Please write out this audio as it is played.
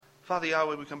Father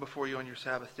Yahweh, we come before you on your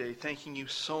Sabbath day, thanking you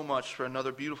so much for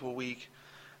another beautiful week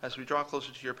as we draw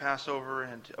closer to your Passover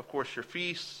and, of course, your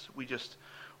feasts.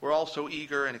 We're all so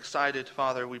eager and excited,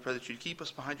 Father. We pray that you keep us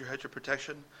behind your hedge of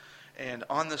protection. And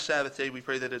on this Sabbath day, we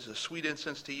pray that it is a sweet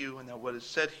incense to you and that what is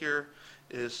said here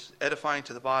is edifying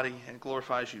to the body and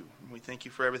glorifies you. And we thank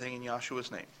you for everything in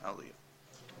Yahshua's name. Hallelujah.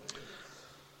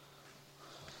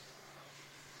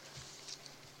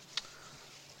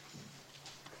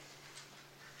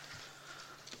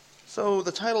 So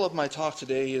the title of my talk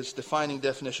today is Defining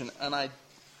Definition, and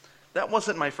that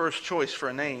wasn't my first choice for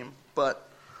a name, but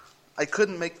I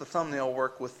couldn't make the thumbnail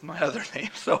work with my other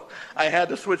name, so I had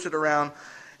to switch it around.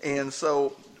 And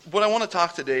so what I want to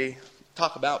talk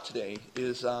about today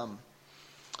is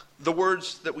the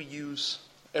words that we use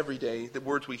every day, the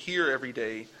words we hear every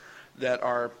day that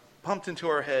are pumped into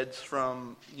our heads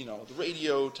from, the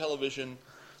radio, television,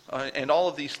 and all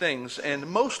of these things. And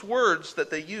most words that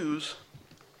they use,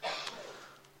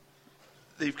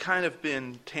 they've kind of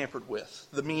been tampered with.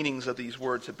 The meanings of these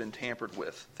words have been tampered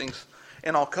with.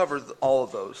 And I'll cover all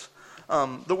of those.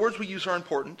 The words we use are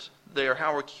important. They are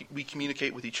how we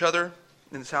communicate with each other,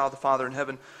 and it's how the Father in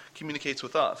heaven communicates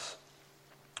with us.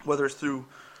 Whether it's through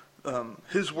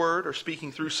His word or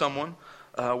speaking through someone,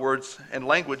 words and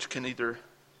language can either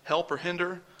help or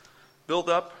hinder, build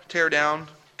up, tear down,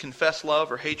 confess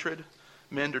love or hatred,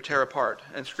 mend or tear apart.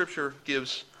 And Scripture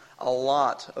gives a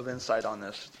lot of insight on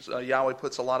this. Yahweh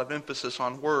puts a lot of emphasis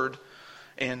on word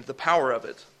and the power of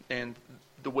it and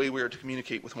the way we are to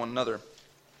communicate with one another.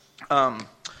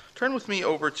 Turn with me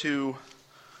over to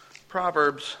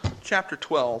Proverbs chapter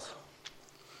 12.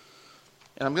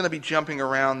 And I'm going to be jumping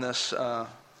around this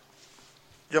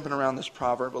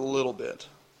proverb a little bit,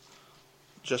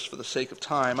 just for the sake of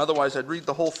time. Otherwise, I'd read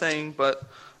the whole thing, but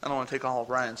I don't want to take all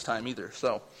of Ryan's time either.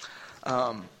 So,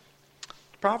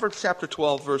 Proverbs chapter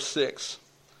 12, verse 6.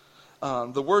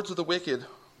 The words of the wicked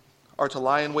are to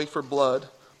lie in wait for blood,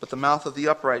 but the mouth of the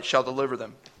upright shall deliver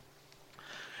them.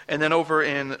 And then over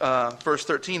in verse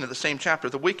 13 of the same chapter,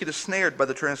 the wicked is snared by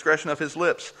the transgression of his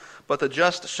lips, but the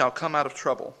just shall come out of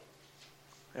trouble.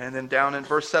 And then down in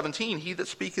verse 17, he that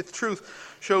speaketh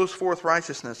truth shows forth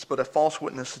righteousness, but a false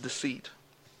witness deceit.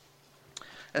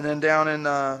 And then down in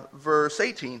verse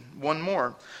 18, one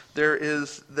more. There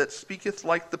is that speaketh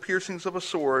like the piercings of a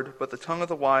sword, but the tongue of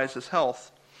the wise is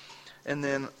health. And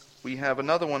then we have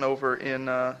another one over in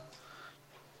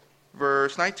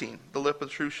verse 19. The lip of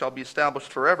the truth shall be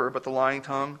established forever, but the lying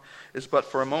tongue is but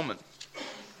for a moment.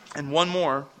 And one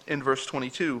more in verse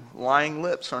 22. Lying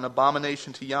lips are an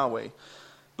abomination to Yahweh,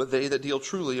 but they that deal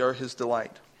truly are his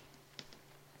delight.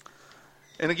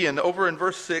 And again, over in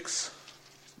verse 6,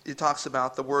 it talks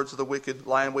about the words of the wicked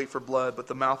lie in wait for blood, but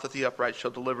the mouth of the upright shall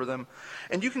deliver them.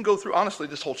 And you can go through, honestly,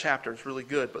 this whole chapter is really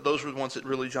good, but those were the ones that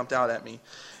really jumped out at me.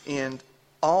 And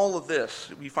all of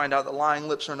this, we find out that lying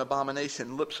lips are an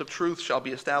abomination. Lips of truth shall be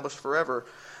established forever.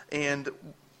 And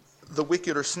the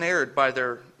wicked are snared by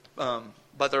their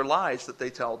lies that they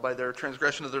tell, by their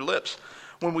transgression of their lips.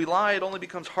 When we lie, it only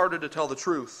becomes harder to tell the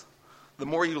truth. The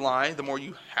more you lie, the more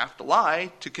you have to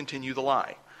lie to continue the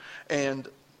lie. And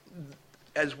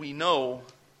as we know,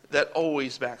 that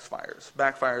always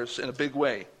backfires in a big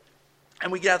way. And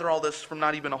we gather all this from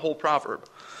not even a whole proverb.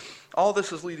 All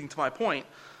this is leading to my point.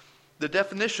 The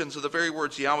definitions of the very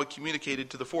words Yahweh communicated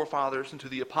to the forefathers and to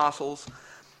the apostles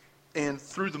and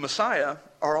through the Messiah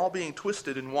are all being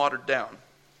twisted and watered down,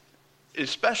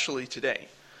 especially today.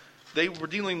 They were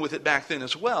dealing with it back then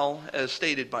as well, as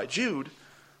stated by Jude,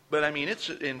 but it's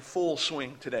in full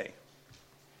swing today.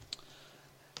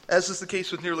 As is the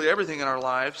case with nearly everything in our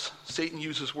lives, Satan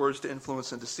uses words to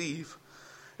influence and deceive.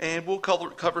 And we'll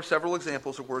cover several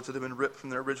examples of words that have been ripped from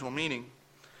their original meaning.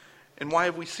 And why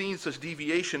have we seen such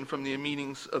deviation from the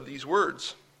meanings of these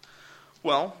words?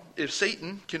 Well, if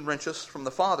Satan can wrench us from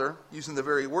the Father using the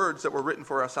very words that were written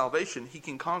for our salvation, he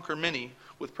can conquer many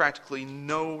with practically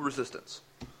no resistance.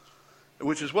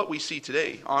 Which is what we see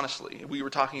today, honestly. We were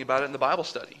talking about it in the Bible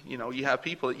study. You have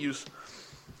people that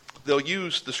they'll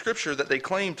use the Scripture that they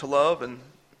claim to love and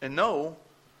know,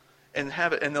 and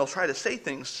have it, and they'll try to say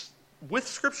things with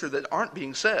Scripture that aren't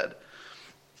being said.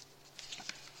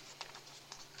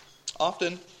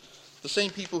 Often, the same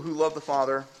people who love the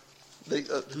Father,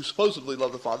 who supposedly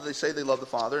love the Father, they say they love the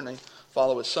Father and they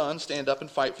follow His Son, stand up and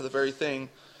fight for the very thing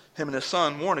Him and His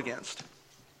Son warn against.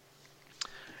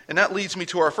 And that leads me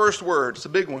to our first word. It's a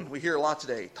big one. We hear a lot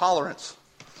today. Tolerance.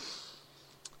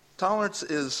 Tolerance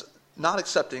is not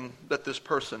accepting that this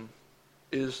person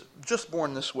is just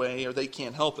born this way or they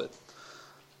can't help it.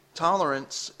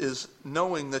 Tolerance is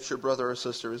knowing that your brother or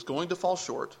sister is going to fall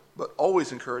short, but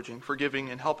always encouraging,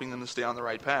 forgiving, and helping them to stay on the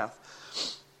right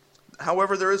path.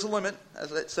 However, there is a limit,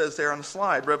 as it says there on the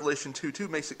slide. Revelation 2:2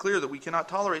 makes it clear that we cannot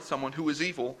tolerate someone who is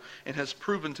evil and has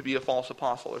proven to be a false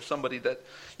apostle, or somebody that,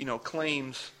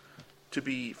 claims to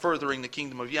be furthering the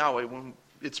kingdom of Yahweh when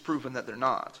it's proven that they're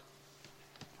not.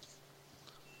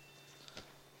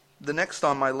 The next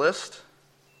on my list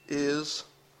is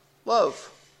love.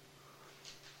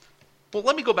 Well,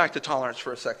 let me go back to tolerance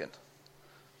for a second.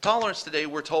 Tolerance today,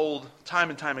 we're told time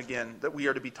and time again that we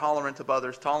are to be tolerant of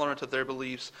others, tolerant of their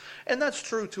beliefs, and that's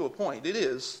true to a point. It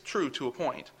is true to a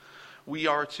point. We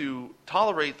are to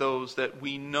tolerate those that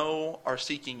we know are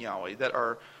seeking Yahweh, that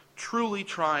are truly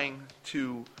trying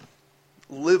to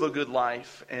live a good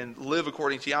life and live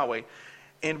according to Yahweh,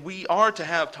 and we are to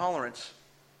have tolerance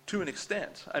to an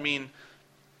extent. I mean,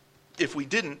 if we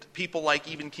didn't, people like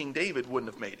even King David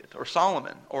wouldn't have made it, or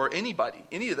Solomon, or anybody,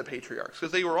 any of the patriarchs,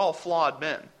 because they were all flawed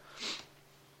men.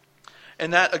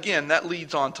 And that, again, that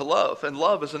leads on to love. And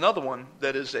love is another one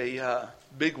that is a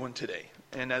big one today.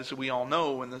 And as we all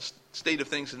know, in the state of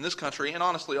things in this country, and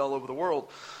honestly all over the world,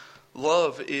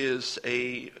 love is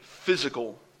a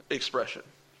physical expression.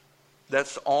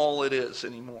 That's all it is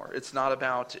anymore. It's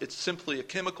simply a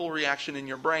chemical reaction in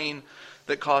your brain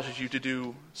that causes you to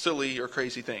do silly or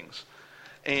crazy things.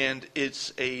 And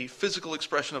it's a physical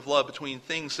expression of love between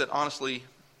things that honestly,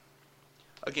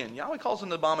 again, Yahweh calls it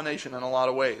an abomination in a lot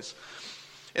of ways.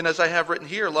 And as I have written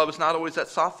here, love is not always that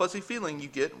soft, fuzzy feeling you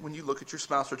get when you look at your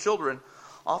spouse or children.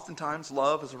 Oftentimes,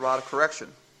 love is a rod of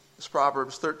correction. As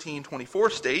Proverbs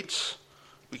 13:24 states,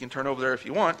 we can turn over there if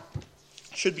you want.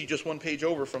 Should be just one page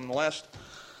over from the last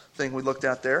thing we looked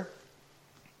at there.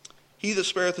 He that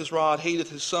spareth his rod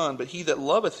hateth his son, but he that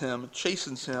loveth him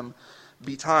chastens him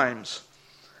betimes.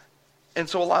 And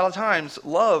so a lot of times,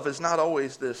 love is not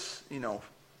always this,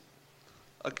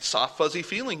 a soft, fuzzy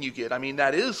feeling you get. I mean,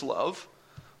 that is love.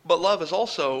 But love is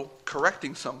also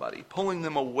correcting somebody, pulling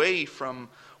them away from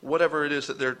whatever it is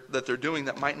that they're doing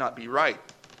that might not be right.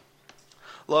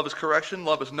 Love is correction.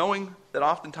 Love is knowing that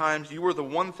oftentimes you are the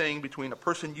one thing between a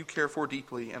person you care for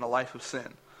deeply and a life of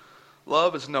sin.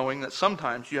 Love is knowing that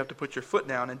sometimes you have to put your foot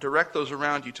down and direct those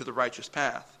around you to the righteous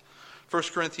path.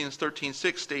 1 Corinthians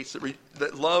 13:6 states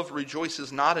that love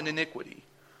rejoices not in iniquity,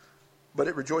 but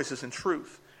it rejoices in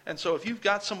truth. And so if you've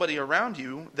got somebody around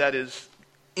you that is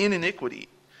in iniquity,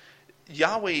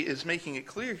 Yahweh is making it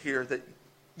clear here that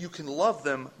you can love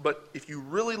them, but if you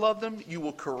really love them, you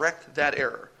will correct that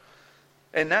error.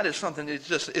 And that is something it's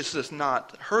just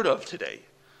not heard of today.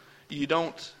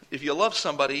 If you love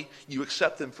somebody, you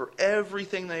accept them for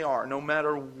everything they are, no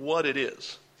matter what it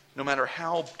is. No matter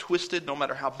how twisted, no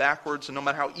matter how backwards, and no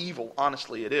matter how evil,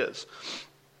 honestly, it is.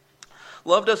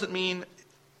 Love doesn't mean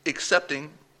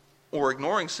accepting or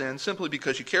ignoring sin simply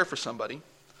because you care for somebody.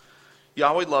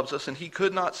 Yahweh loves us, and he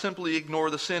could not simply ignore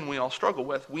the sin we all struggle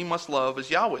with. We must love as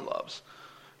Yahweh loves,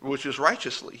 which is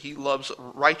righteously. He loves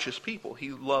righteous people.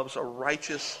 He loves a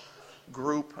righteous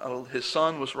group. His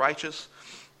son was righteous.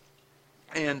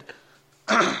 And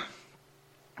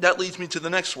that leads me to the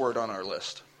next word on our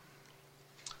list.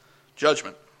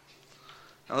 Judgment.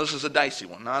 Now this is a dicey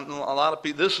one. Not a lot of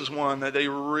people. This is one that they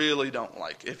really don't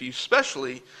like.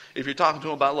 Especially if you're talking to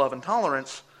them about love and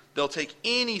tolerance, they'll take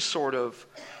any sort of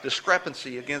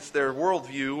discrepancy against their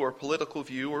worldview or political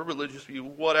view or religious view,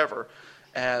 whatever,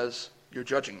 as you're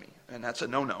judging me. And that's a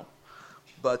no-no.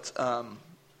 But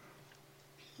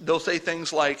they'll say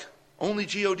things like, only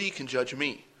God can judge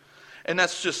me. And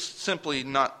that's just simply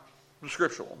not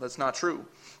scriptural. That's not true.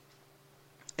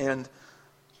 And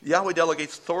Yahweh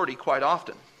delegates authority quite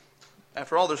often.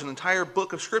 After all, there's an entire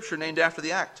book of Scripture named after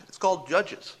the act. It's called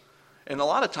Judges. And a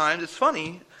lot of times, it's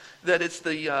funny that it's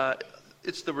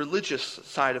the religious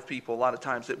side of people a lot of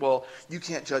times that, well, you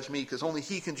can't judge me because only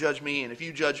he can judge me, and if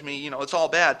you judge me, it's all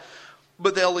bad.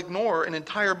 But they'll ignore an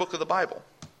entire book of the Bible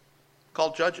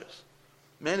called Judges.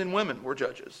 Men and women were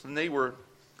judges, and they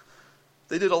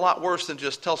did a lot worse than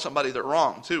just tell somebody they're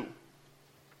wrong, too.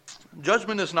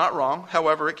 Judgment is not wrong.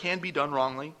 However, it can be done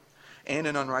wrongly and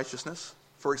in unrighteousness.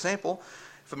 For example,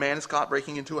 if a man is caught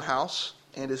breaking into a house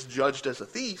and is judged as a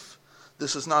thief,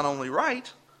 this is not only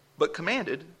right, but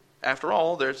commanded. After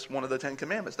all, there's one of the 10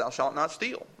 commandments, thou shalt not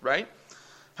steal, right?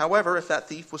 However, if that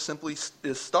thief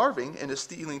is starving and is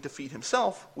stealing to feed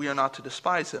himself, we are not to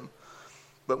despise him.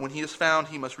 But when he is found,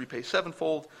 he must repay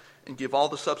sevenfold and give all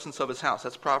the substance of his house.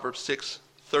 That's Proverbs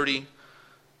 6:30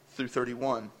 through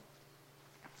 31.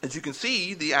 As you can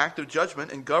see, the act of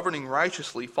judgment and governing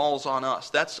righteously falls on us.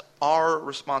 That's our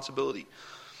responsibility.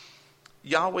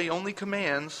 Yahweh only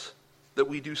commands that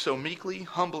we do so meekly,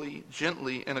 humbly,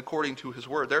 gently, and according to his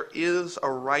word. There is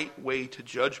a right way to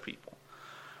judge people.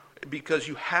 because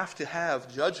you have to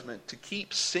have judgment to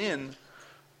keep sin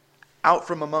out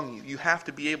from among you. You have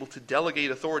to be able to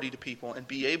delegate authority to people and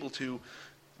be able to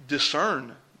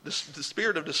discern. The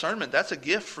spirit of discernment, that's a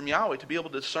gift from Yahweh, to be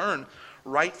able to discern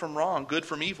right from wrong, good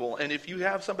from evil. And if you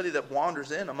have somebody that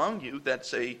wanders in among you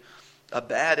that's a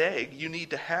bad egg, you need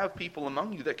to have people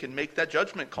among you that can make that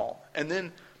judgment call and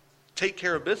then take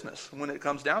care of business when it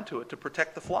comes down to it, to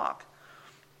protect the flock.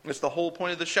 It's the whole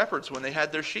point of the shepherds when they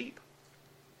had their sheep.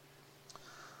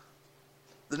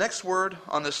 The next word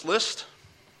on this list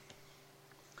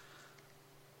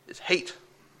is hate.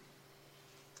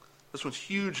 This one's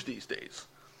huge these days.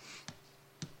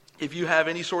 If you have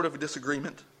any sort of a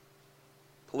disagreement,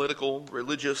 political,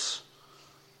 religious,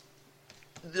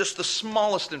 just the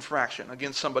smallest infraction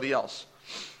against somebody else,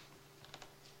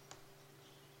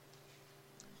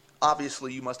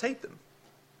 obviously you must hate them.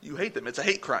 You hate them. It's a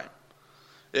hate crime.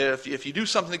 If you do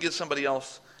something against somebody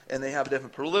else and they have a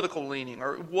different political leaning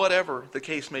or whatever the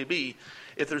case may be,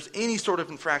 if there's any sort of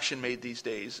infraction made these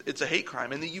days, it's a hate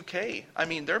crime. In the UK, I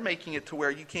mean, they're making it to where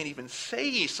you can't even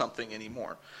say something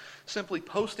anymore. Simply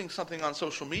posting something on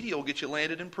social media will get you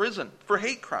landed in prison for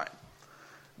hate crime.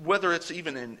 Whether it's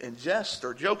even in jest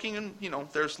or joking, and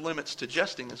there's limits to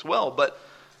jesting as well, but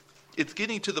it's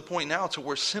getting to the point now to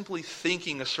where simply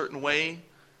thinking a certain way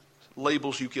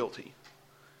labels you guilty.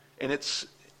 And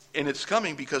it's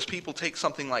coming because people take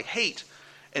something like hate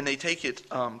and they take it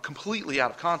completely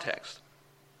out of context.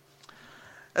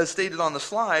 As stated on the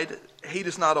slide, hate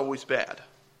is not always bad.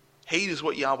 Hate is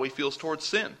what Yahweh feels towards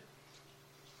sin.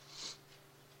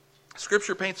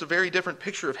 Scripture paints a very different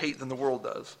picture of hate than the world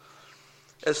does.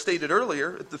 As stated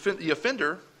earlier, if the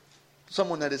offender,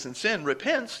 someone that is in sin,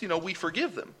 repents, we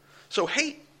forgive them. So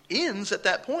hate ends at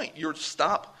that point. You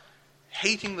stop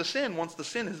hating the sin once the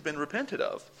sin has been repented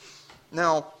of.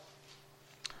 Now,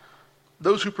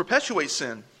 those who perpetuate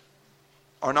sin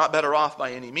are not better off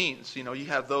by any means. You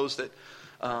have those that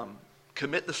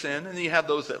commit the sin, and then you have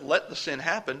those that let the sin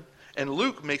happen. And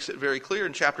Luke makes it very clear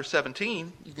in chapter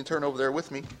 17. You can turn over there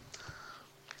with me.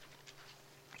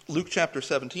 Luke chapter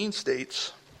 17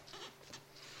 states,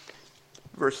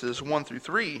 verses 1 through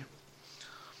 3,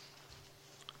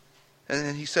 and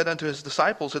then he said unto his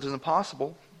disciples, it is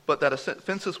impossible, but that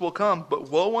offenses will come, but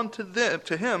woe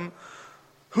unto him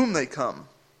whom they come.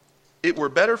 It were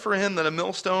better for him that a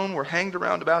millstone were hanged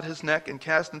around about his neck and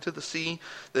cast into the sea,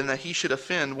 than that he should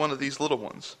offend one of these little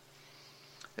ones.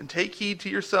 And take heed to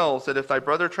yourselves, that if thy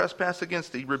brother trespass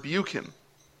against thee, rebuke him.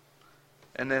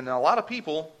 And then a lot of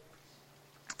people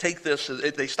take this,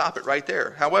 they stop it right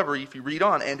there. However, if you read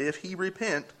on, and if he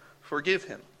repent, forgive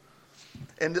him.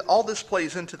 And all this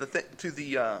plays into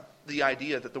the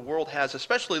idea that the world has,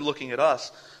 especially looking at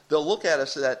us. They'll look at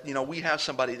us that, we have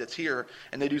somebody that's here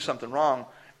and they do something wrong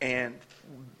and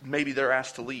maybe they're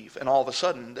asked to leave. And all of a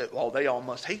sudden, they all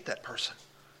must hate that person.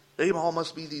 They all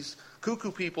must be these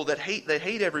cuckoo people that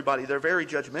hate everybody. They're very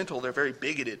judgmental. They're very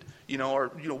bigoted, or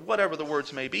whatever the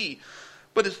words may be.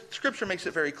 But Scripture makes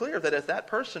it very clear that if that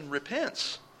person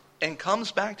repents and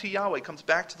comes back to Yahweh, comes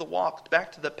back to the walk,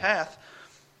 back to the path,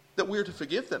 that we're to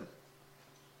forgive them.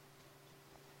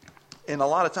 And a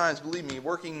lot of times, believe me,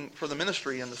 working for the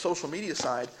ministry and the social media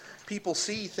side, people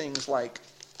see things like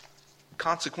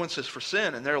consequences for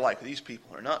sin, and they're like, these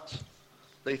people are nuts.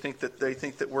 They think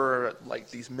that we're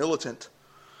like this militant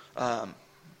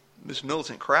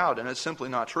crowd, and it's simply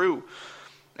not true.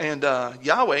 And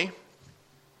Yahweh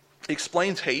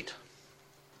explains hate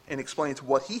and explains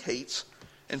what he hates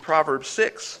in Proverbs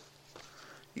 6.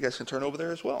 You guys can turn over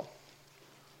there as well.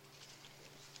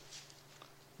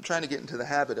 I'm trying to get into the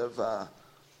habit of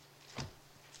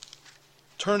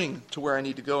turning to where I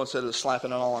need to go instead of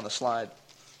slapping it all on the slide.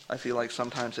 I feel like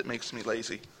sometimes it makes me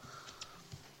lazy.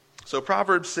 So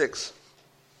Proverbs 6,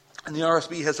 and the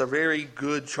RSV has a very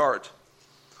good chart.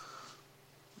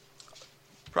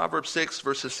 Proverbs 6,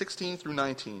 verses 16 through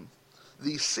 19.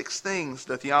 These 6 things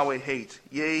doth Yahweh hate,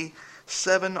 yea,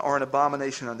 7 are an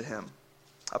abomination unto him.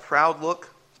 A proud look,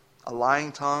 a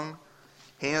lying tongue,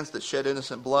 hands that shed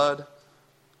innocent blood,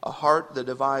 a heart that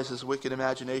devises wicked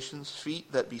imaginations,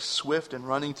 feet that be swift in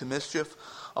running to mischief,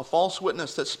 a false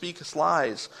witness that speaketh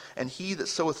lies, and he that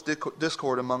soweth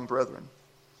discord among brethren.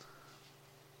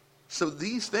 So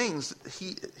these things,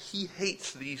 he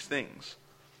hates these things.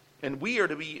 And we are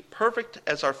to be perfect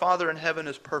as our Father in heaven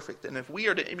is perfect. And if we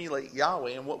are to emulate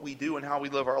Yahweh in what we do and how we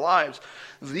live our lives,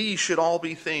 these should all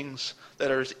be things that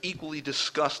are as equally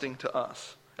disgusting to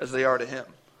us as they are to him.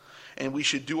 And we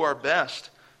should do our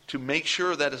best to make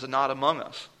sure that is not among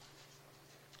us.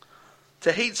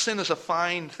 To hate sin is a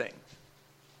fine thing.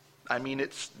 I mean,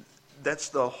 that's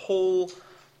the whole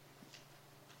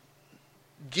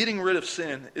getting rid of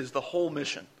sin is the whole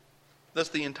mission. That's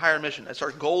the entire mission. That's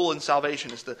our goal in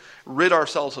salvation, is to rid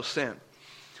ourselves of sin.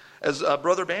 As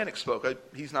Brother Bannock spoke,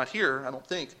 he's not here, I don't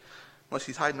think, unless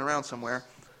he's hiding around somewhere.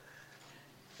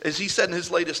 As he said in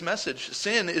his latest message,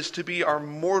 sin is to be our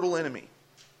mortal enemy.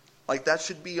 Like, that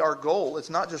should be our goal. It's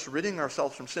not just ridding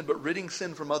ourselves from sin, but ridding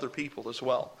sin from other people as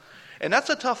well. And that's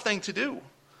a tough thing to do.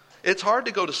 It's hard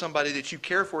to go to somebody that you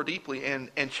care for deeply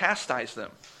and chastise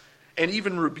them and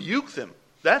even rebuke them.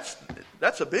 That's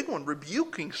a big one.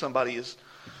 Rebuking somebody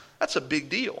that's a big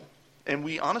deal. And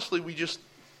we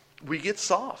get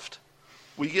soft.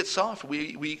 We get soft.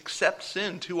 We accept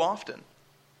sin too often.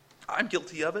 I'm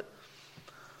guilty of it.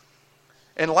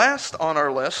 And last on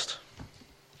our list,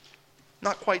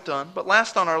 not quite done, but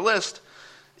last on our list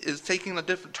is taking a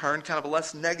different turn, kind of a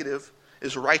less negative,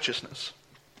 is righteousness.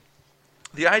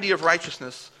 The idea of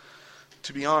righteousness,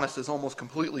 to be honest, is almost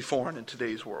completely foreign in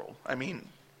today's world. I mean,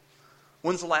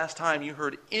 when's the last time you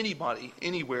heard anybody,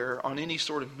 anywhere, on any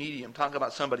sort of medium talk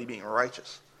about somebody being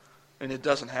righteous? And it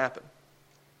doesn't happen.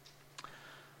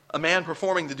 A man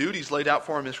performing the duties laid out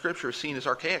for him in Scripture is seen as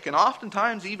archaic and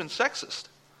oftentimes even sexist.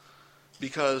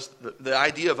 Because the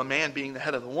idea of a man being the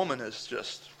head of the woman is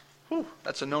just,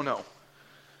 that's a no-no.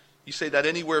 You say that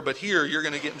anywhere but here, you're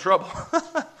going to get in trouble.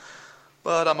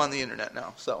 But I'm on the internet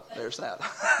now, so there's that.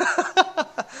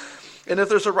 And if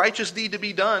there's a righteous deed to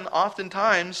be done,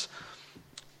 oftentimes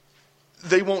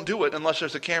they won't do it unless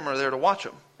there's a camera there to watch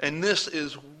them. And this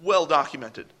is well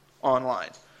documented online.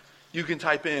 You can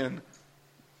type in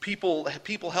people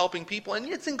helping people, and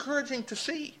it's encouraging to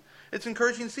see. It's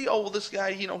encouraging to see, oh, well, this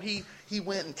guy, he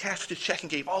went and cashed his check and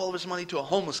gave all of his money to a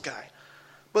homeless guy.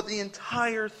 But the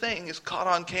entire thing is caught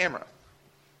on camera.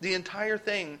 The entire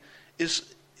thing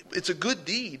it's a good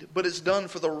deed, but it's done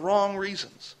for the wrong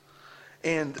reasons.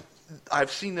 And I've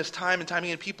seen this time and time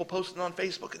again, people posting on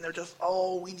Facebook, and they're just,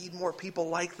 we need more people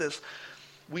like this.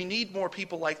 We need more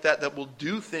people like that will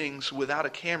do things without a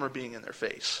camera being in their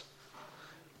face.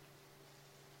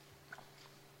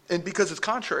 And because it's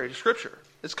contrary to Scripture.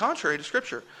 It's contrary to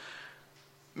Scripture.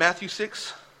 Matthew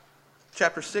 6,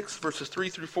 chapter 6, verses 3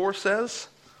 through 4 says,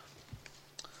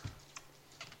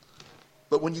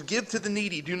 "But when you give to the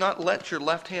needy, do not let your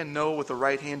left hand know what the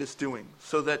right hand is doing,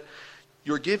 so that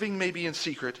your giving may be in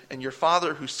secret, and your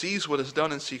Father who sees what is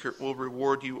done in secret will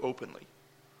reward you openly."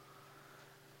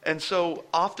 And so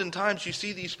oftentimes you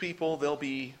see these people, they'll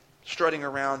be strutting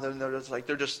around, and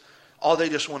they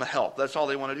just want to help. That's all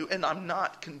they want to do. And I'm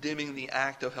not condemning the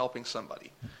act of helping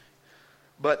somebody.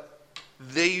 But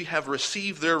they have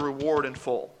received their reward in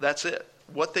full. That's it.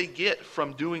 What they get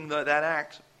from doing that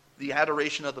act, the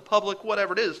adoration of the public,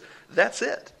 whatever it is, that's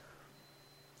it.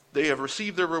 They have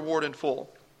received their reward in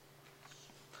full.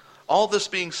 All this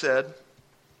being said,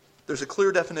 there's a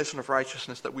clear definition of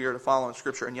righteousness that we are to follow in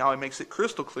Scripture, and Yahweh makes it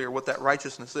crystal clear what that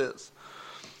righteousness is.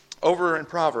 Over in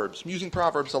Proverbs, I'm using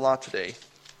Proverbs a lot today.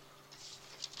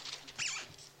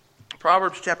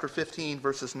 Proverbs chapter 15,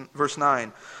 verse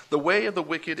 9. "The way of the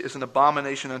wicked is an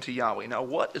abomination unto Yahweh." Now,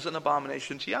 what is an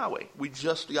abomination to Yahweh? We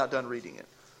just got done reading it.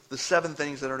 The 7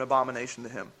 things that are an abomination to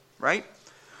him, right?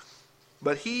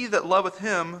 But he loveth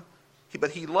him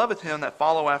that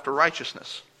follow after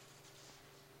righteousness.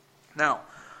 Now,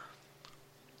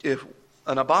 if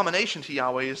an abomination to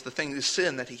Yahweh is the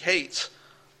sin that he hates,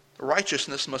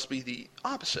 righteousness must be the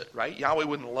opposite, right? Yahweh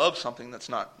wouldn't love something that's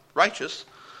not righteous.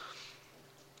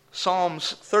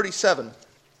 Psalms 37.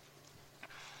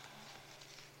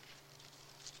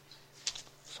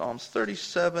 Psalms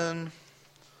 37,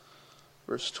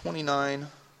 verse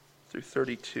 29 through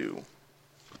 32.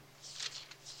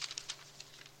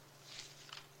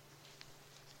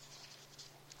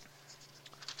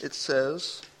 It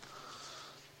says,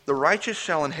 "The righteous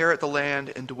shall inherit the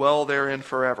land and dwell therein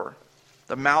forever.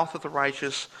 The mouth of the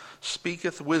righteous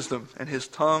speaketh wisdom, and his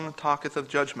tongue talketh of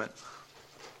judgment."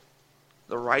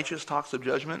 The righteous talks of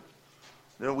judgment.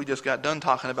 We just got done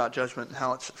talking about judgment and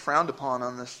how it's frowned upon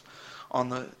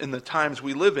in the times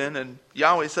we live in. And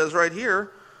Yahweh says right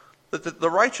here that the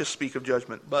righteous speak of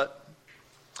judgment. "But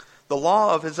the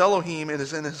law of his Elohim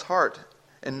is in his heart,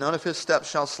 and none of his steps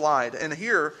shall slide." And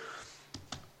here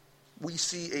we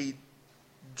see a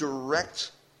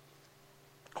direct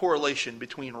correlation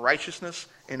between righteousness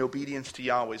and obedience to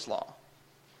Yahweh's law.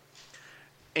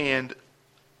 And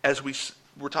as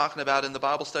we're talking about in the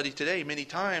Bible study today, many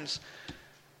times,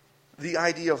 the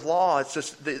idea of law, it's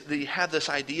just, they have this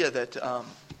idea that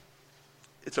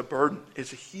it's a burden.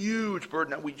 It's a huge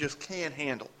burden that we just can't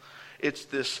handle. It's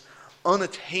this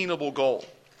unattainable goal.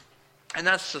 And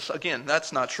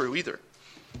that's not true either.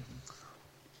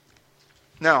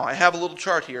 Now, I have a little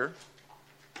chart here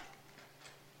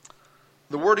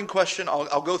The word in question,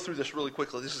 I'll go through this really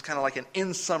quickly. This is kind of like an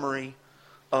in summary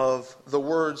of the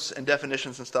words and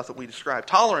definitions and stuff that we describe.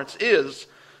 Tolerance is,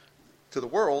 to the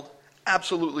world,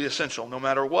 absolutely essential. No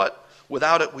matter what,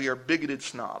 without it, we are bigoted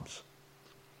snobs.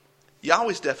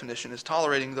 Yahweh's definition is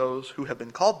tolerating those who have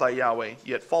been called by Yahweh,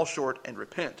 yet fall short and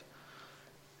repent.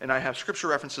 And I have scripture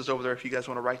references over there if you guys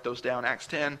want to write those down. Acts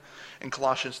 10 and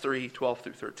Colossians 3, 12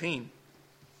 through 13.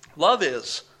 Love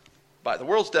is, by the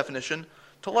world's definition,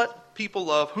 to let people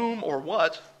love whom or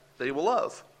what they will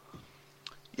love.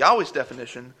 Yahweh's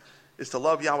definition is to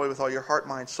love Yahweh with all your heart,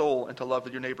 mind, soul, and to love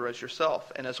your neighbor as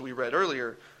yourself. And as we read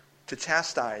earlier, to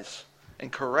chastise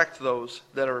and correct those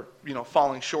that are,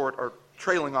 falling short or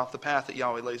trailing off the path that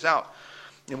Yahweh lays out.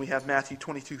 And we have Matthew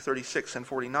 22, 36 and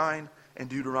 49, and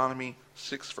Deuteronomy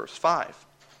 6, verse 5.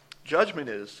 Judgment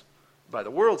is, by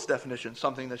the world's definition,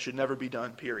 something that should never be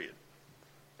done, period.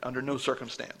 Under no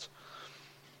circumstance.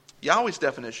 Yahweh's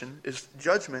definition is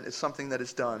judgment is something that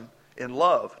is done in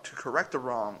love to correct a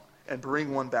wrong and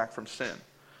bring one back from sin.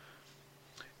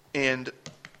 And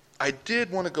I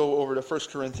did want to go over to 1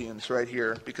 Corinthians right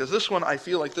here, because this one, I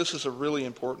feel like this is a really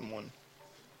important one.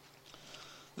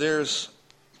 There's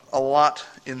a lot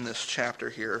in this chapter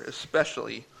here,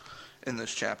 especially in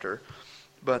this chapter.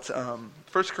 But 1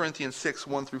 Corinthians 6,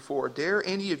 1 through 4, dare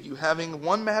any of you, having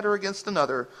one matter against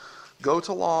another, go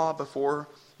to law before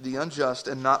the unjust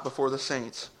and not before the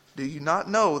saints. Do you not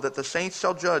know that the saints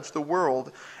shall judge the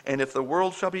world? And if the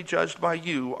world shall be judged by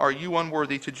you, are you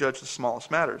unworthy to judge the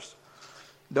smallest matters?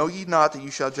 Know ye not that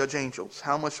you shall judge angels?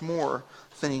 How much more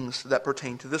things that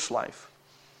pertain to this life?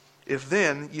 If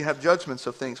then ye have judgments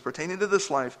of things pertaining to this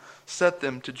life, set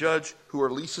them to judge who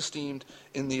are least esteemed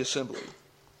in the assembly.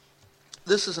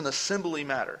 This is an assembly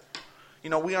matter.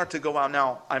 We aren't to go out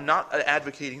now. I'm not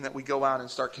advocating that we go out and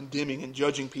start condemning and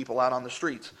judging people out on the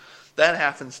streets. That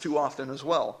happens too often as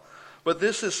well. But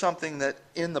this is something that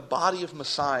in the body of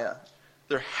Messiah,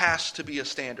 there has to be a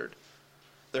standard.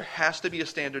 There has to be a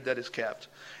standard that is kept.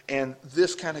 And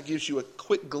this kind of gives you a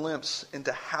quick glimpse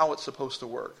into how it's supposed to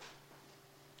work.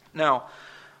 Now,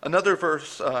 another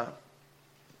verse,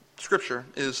 scripture,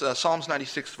 is Psalms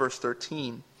 96, verse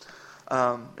 13.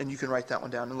 And you can write that one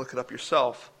down and look it up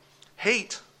yourself.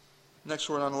 Hate, next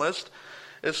word on the list,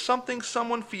 is something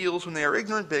someone feels when they are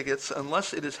ignorant bigots,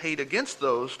 unless it is hate against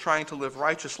those trying to live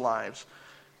righteous lives,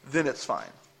 then it's fine.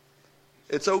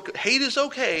 It's okay. Hate is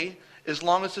okay as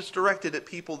long as it's directed at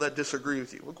people that disagree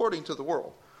with you, according to the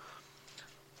world.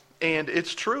 And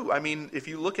it's true. If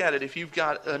you look at it, if you've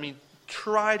got,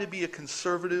 try to be a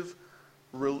conservative,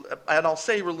 and I'll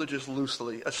say religious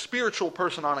loosely, a spiritual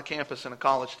person on a campus in a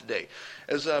college today.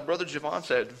 As Brother Javon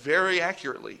said, very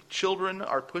accurately, children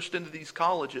are pushed into these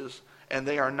colleges and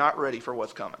they are not ready for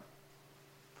what's coming.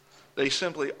 They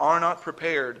simply are not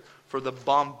prepared for the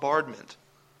bombardment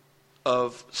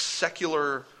of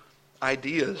secular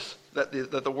ideas that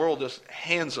the world just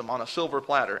hands them on a silver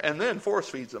platter and then force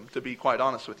feeds them, to be quite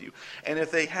honest with you. And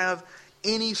if they have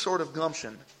any sort of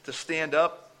gumption to stand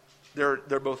up,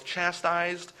 they're both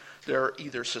chastised, they're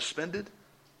either suspended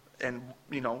and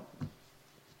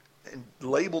and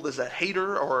labeled as a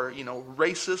hater or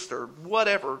racist or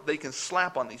whatever they can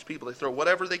slap on these people. They throw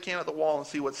whatever they can at the wall and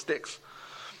see what sticks.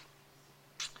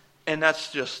 And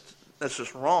that's just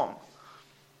wrong.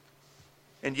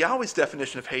 And Yahweh's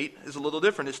definition of hate is a little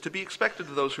different. It's to be expected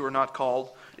of those who are not called.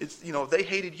 It's, if they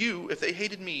hated you, if they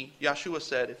hated me, Yahshua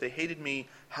said, if they hated me,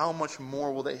 how much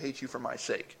more will they hate you for my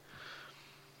sake?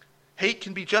 Hate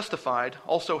can be justified.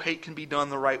 Also, hate can be done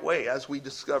the right way, as we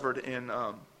discovered in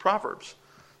Proverbs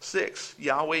 6.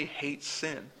 Yahweh hates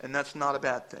sin, and that's not a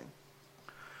bad thing.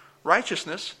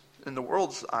 Righteousness, in the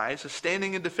world's eyes, is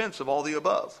standing in defense of all the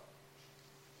above.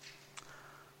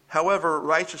 However,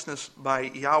 righteousness by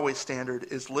Yahweh's standard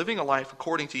is living a life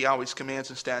according to Yahweh's commands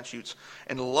and statutes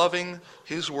and loving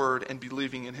His word and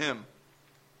believing in Him.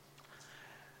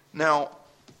 Now,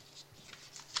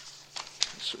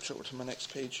 let's switch over to my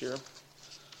next page here.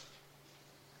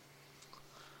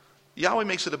 Yahweh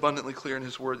makes it abundantly clear in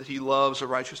His word that He loves a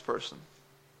righteous person.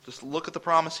 Just look at the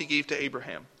promise He gave to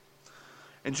Abraham.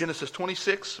 In Genesis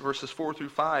 26, verses 4 through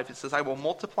 5, it says, I will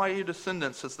multiply your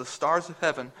descendants as the stars of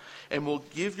heaven, and will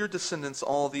give your descendants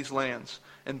all these lands.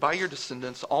 And by your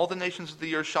descendants, all the nations of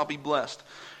the earth shall be blessed.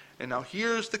 And now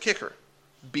here's the kicker.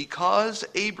 Because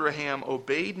Abraham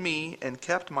obeyed me and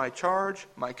kept my charge,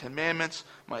 my commandments,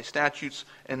 my statutes,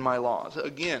 and my laws.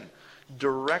 Again,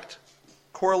 direct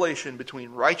correlation between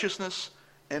righteousness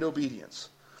and obedience.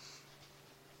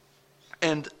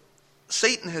 And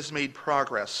Satan has made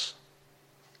progress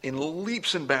in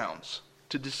leaps and bounds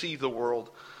to deceive the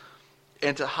world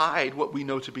and to hide what we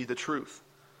know to be the truth.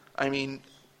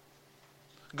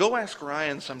 Go ask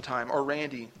Ryan sometime, or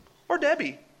Randy, or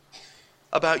Debbie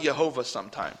about Jehovah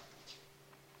sometime.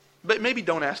 But maybe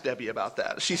don't ask Debbie about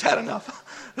that. She's had enough.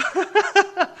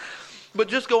 But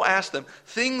just go ask them.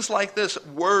 Things like this,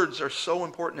 words are so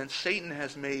important, and Satan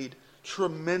has made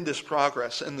tremendous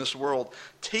progress in this world,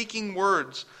 taking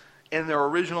words and their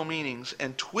original meanings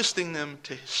and twisting them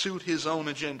to suit his own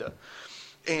agenda.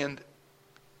 And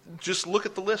just look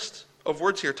at the list of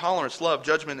words here: tolerance, love,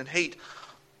 judgment, and hate.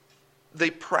 They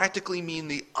practically mean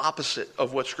the opposite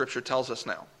of what Scripture tells us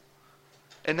now.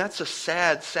 And that's a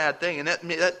sad, sad thing. And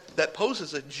that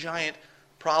poses a giant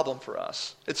problem for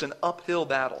us. It's an uphill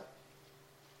battle.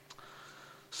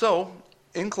 So,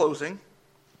 in closing,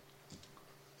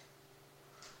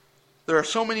 there are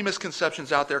so many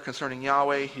misconceptions out there concerning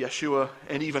Yahweh, Yeshua,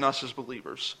 and even us as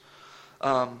believers.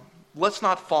 Let's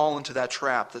not fall into that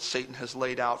trap that Satan has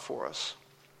laid out for us.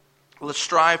 Let's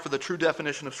strive for the true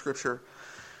definition of Scripture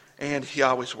and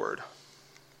Yahweh's Word.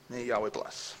 May Yahweh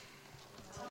bless.